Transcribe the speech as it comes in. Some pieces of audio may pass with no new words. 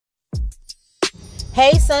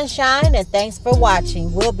Hey sunshine, and thanks for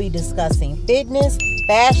watching. We'll be discussing fitness,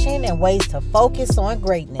 fashion, and ways to focus on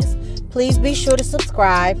greatness. Please be sure to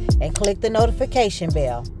subscribe and click the notification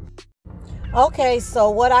bell. Okay, so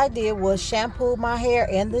what I did was shampoo my hair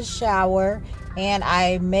in the shower, and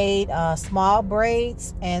I made small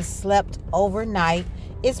braids and slept overnight.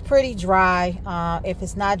 It's pretty dry. If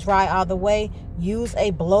it's not dry all the way, use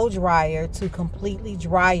a blow dryer to completely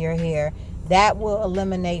dry your hair. That will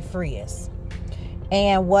eliminate frizz.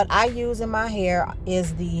 And what I use in my hair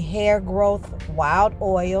is the wild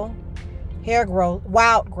growth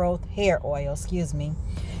hair oil, excuse me.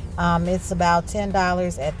 It's about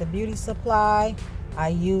 $10 at the beauty supply. I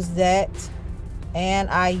use that, and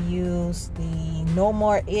I use the No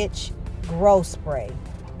More Itch Grow Spray,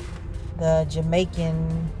 the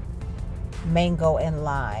Jamaican mango and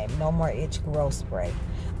lime No More Itch Grow Spray.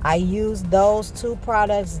 I use those two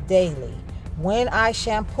products daily. When I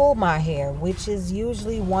shampoo my hair, which is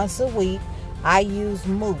usually once a week, I use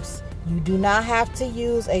mousse. You do not have to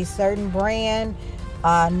use a certain brand,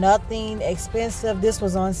 nothing expensive. This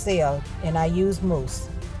was on sale, and I use mousse.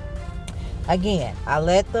 Again, I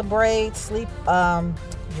let the braids sleep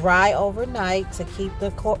dry overnight to keep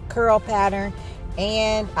the curl pattern,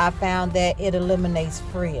 and I found that it eliminates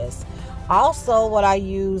frizz. Also, what I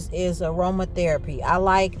use is aromatherapy. I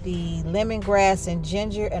like the lemongrass and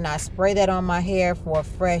ginger, and I spray that on my hair for a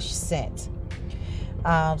fresh scent.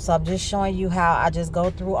 So I'm just showing you how I just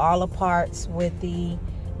go through all the parts with the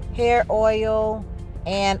hair oil.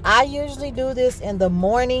 And I usually do this in the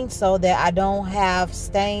morning so that I don't have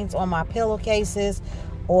stains on my pillowcases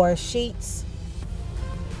or sheets.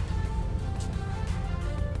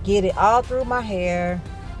 Get it all through my hair,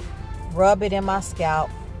 rub it in my scalp.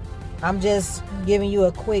 I'm just giving you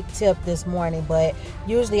a quick tip this morning, but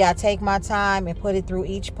usually I take my time and put it through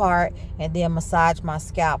each part and then massage my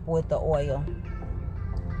scalp with the oil.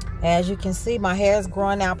 As you can see, my hair is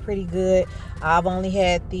growing out pretty good. I've only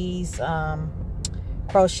had these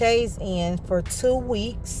crochets in for 2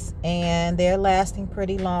 weeks, and they're lasting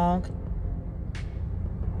pretty long.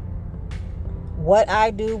 What I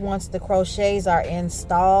do once the crochets are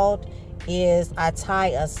installed is I tie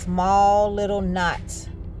a small little knot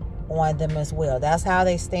on them as well. That's how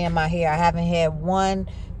they stay in my hair. I haven't had one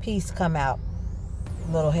piece come out,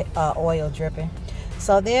 little oil dripping.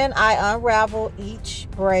 So then I unravel each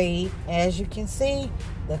braid. As you can see,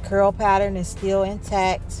 the curl pattern is still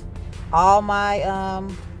intact. All my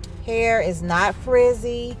hair is not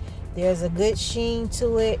frizzy. There's a good sheen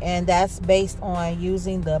to it, and that's based on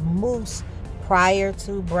using the mousse prior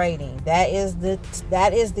to braiding. That is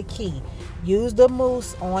the key. Use the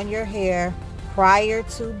mousse on your hair prior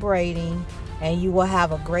to braiding, and you will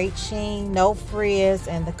have a great sheen, no frizz,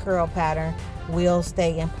 and the curl pattern will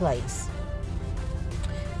stay in place.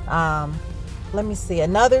 Let me see,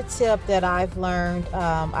 another tip that I've learned,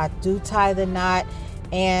 I do tie the knot,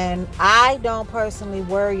 and I don't personally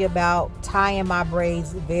worry about tying my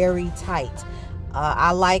braids very tight.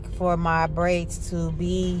 I like for my braids to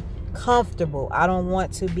be comfortable. I don't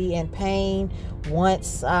want to be in pain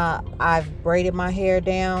once I've braided my hair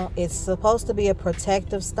down. It's supposed to be a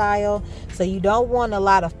protective style, so you don't want a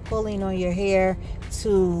lot of pulling on your hair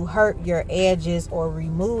to hurt your edges or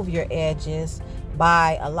remove your edges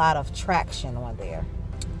by a lot of traction on there.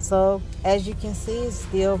 So as you can see, it's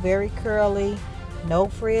still very curly, no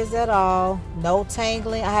frizz at all, no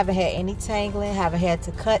tangling. I haven't had any tangling, haven't had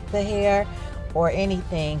to cut the hair or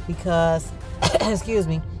anything because excuse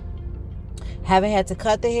me, haven't had to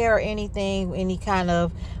cut the hair or anything, any kind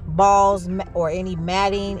of balls or any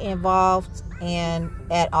matting involved and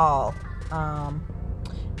at all.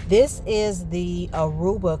 This is the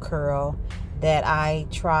Aruba curl that I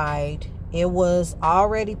tried. It was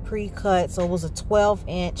already pre-cut, so it was a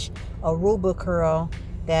 12-inch Aruba curl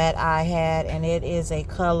that I had, and it is a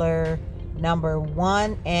color number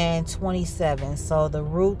 1 and 27. So the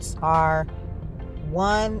roots are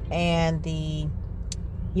 1 and the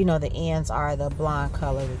ends are the blonde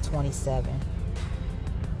color, the 27.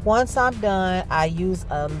 Once I'm done, I use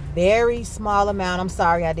a very small amount. I'm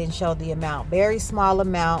sorry I didn't show the amount. Very small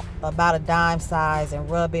amount, about a dime size, and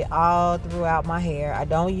rub it all throughout my hair. I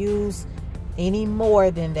don't use any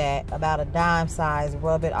more than that, about a dime size.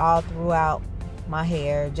 Rub it all throughout my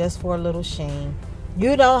hair just for a little sheen.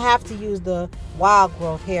 You don't have to use the wild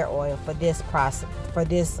growth hair oil for this process,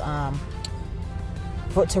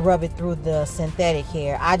 to rub it through the synthetic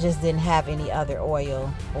hair. I just didn't have any other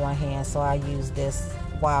oil on hand, so I used this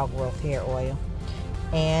wild growth hair oil.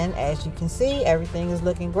 And as you can see, everything is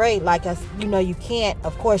looking great. Like you can't,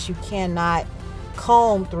 of course you cannot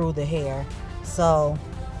comb through the hair, so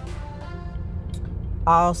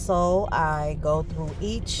Also, I go through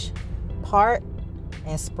each part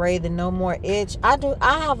and spray the No More Itch. I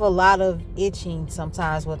have a lot of itching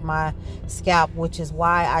sometimes with my scalp, which is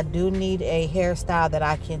why I do need a hairstyle that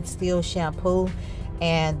I can still shampoo.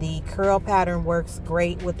 And the curl pattern works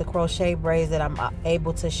great with the crochet braids that I'm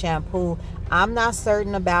able to shampoo. I'm not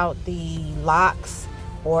certain about the locks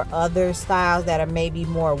or other styles that are maybe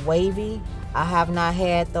more wavy. I have not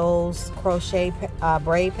had those crochet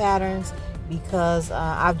braid patterns because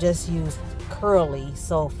I've just used curly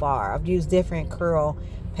so far. I've used different curl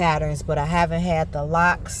patterns, but I haven't had the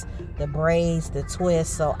locks, the braids, the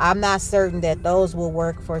twists. So I'm not certain that those will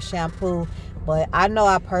work for shampoo, but I know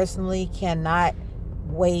I personally cannot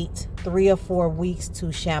wait 3 or 4 weeks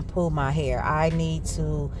to shampoo my hair. I need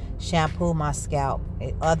to shampoo my scalp.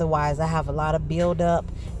 Otherwise, I have a lot of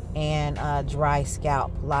buildup and dry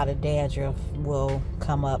scalp. A lot of dandruff will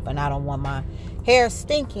come up, and I don't want my hair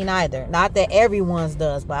stinking either. Not that everyone's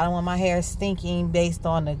does, but I don't want my hair stinking based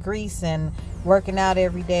on the grease and working out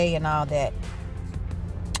every day and all that.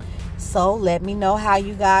 So let me know how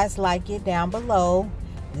you guys like it down below.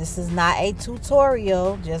 This is not a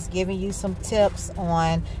tutorial, just giving you some tips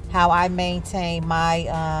on how I maintain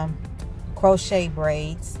my crochet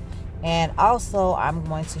braids. And also I'm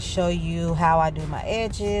going to show you how I do my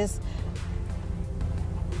edges.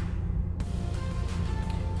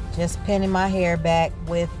 Just pinning my hair back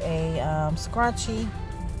with a scrunchie.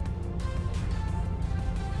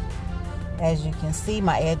 As you can see,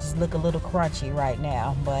 my edges look a little crunchy right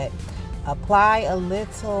now, but apply a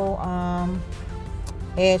little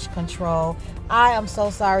edge control. I am so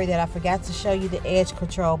sorry that I forgot to show you the edge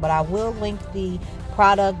control, but I will link the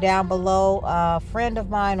product down below. A friend of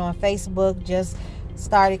mine on Facebook just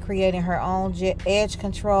started creating her own edge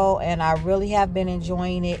control, and I really have been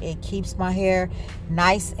enjoying it. It keeps my hair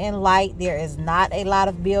nice and light. There is not a lot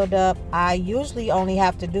of buildup. I usually only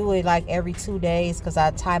have to do it like every 2 days because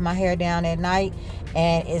I tie my hair down at night,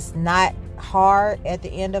 and it's not hard at the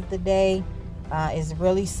end of the day. It's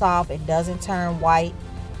really soft. It doesn't turn white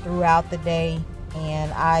throughout the day,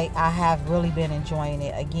 and I have really been enjoying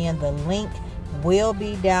it. Again, the link will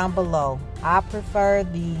be down below. I prefer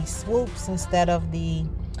the swoops instead of the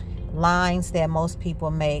lines that most people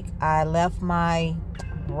make. I left my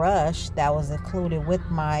brush that was included with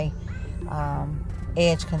my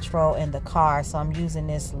edge control in the car, so I'm using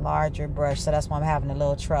this larger brush, so that's why I'm having a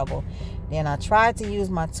little trouble. Then I tried to use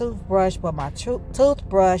my toothbrush, but my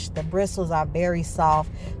toothbrush, the bristles are very soft,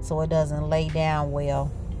 so it doesn't lay down well.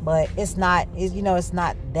 But it's not, you know, it's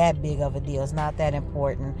not that big of a deal. It's not that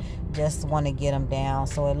important. Just want to get them down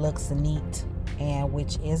so it looks neat, and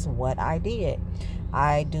which is what I did.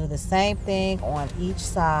 I do the same thing on each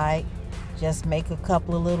side. Just make a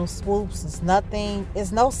couple of little swoops. It's nothing,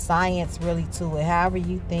 it's no science really to it. However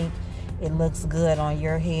you think it looks good on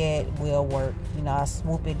your head will work. You know, I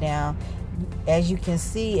swoop it down. As you can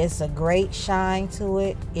see, it's a great shine to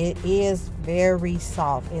it. It is very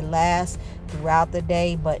soft. It lasts throughout the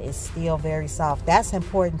day, but it's still very soft. That's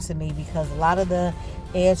important to me because a lot of the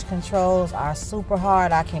edge controls are super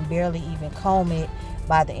hard. I can barely even comb it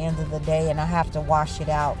by the end of the day, and I have to wash it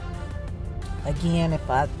out. Again,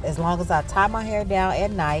 as long as I tie my hair down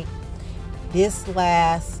at night, this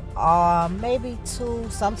lasts maybe 2,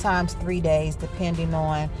 sometimes 3 days, depending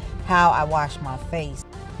on how I wash my face.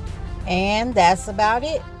 And that's about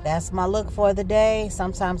it. That's my look for the day.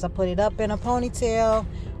 Sometimes I put it up in a ponytail,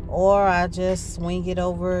 or I just swing it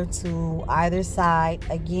over to either side.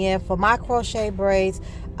 Again, for my crochet braids,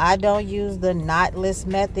 I don't use the knotless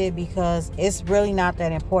method because it's really not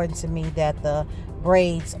that important to me that the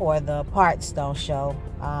braids or the parts don't show.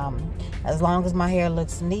 As long as my hair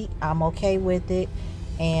looks neat, I'm okay with it.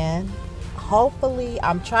 And hopefully,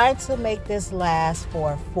 I'm trying to make this last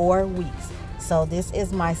for 4 weeks. So this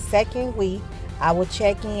is my 2nd week. I will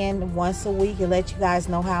check in once a week and let you guys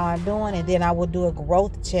know how I'm doing, and then I will do a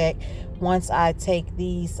growth check once I take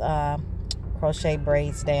these crochet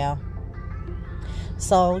braids down.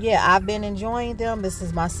 So yeah, I've been enjoying them. This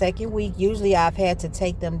is my 2nd week. Usually I've had to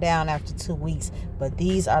take them down after 2 weeks, but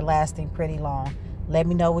these are lasting pretty long. Let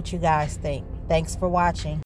me know what you guys think. Thanks for watching.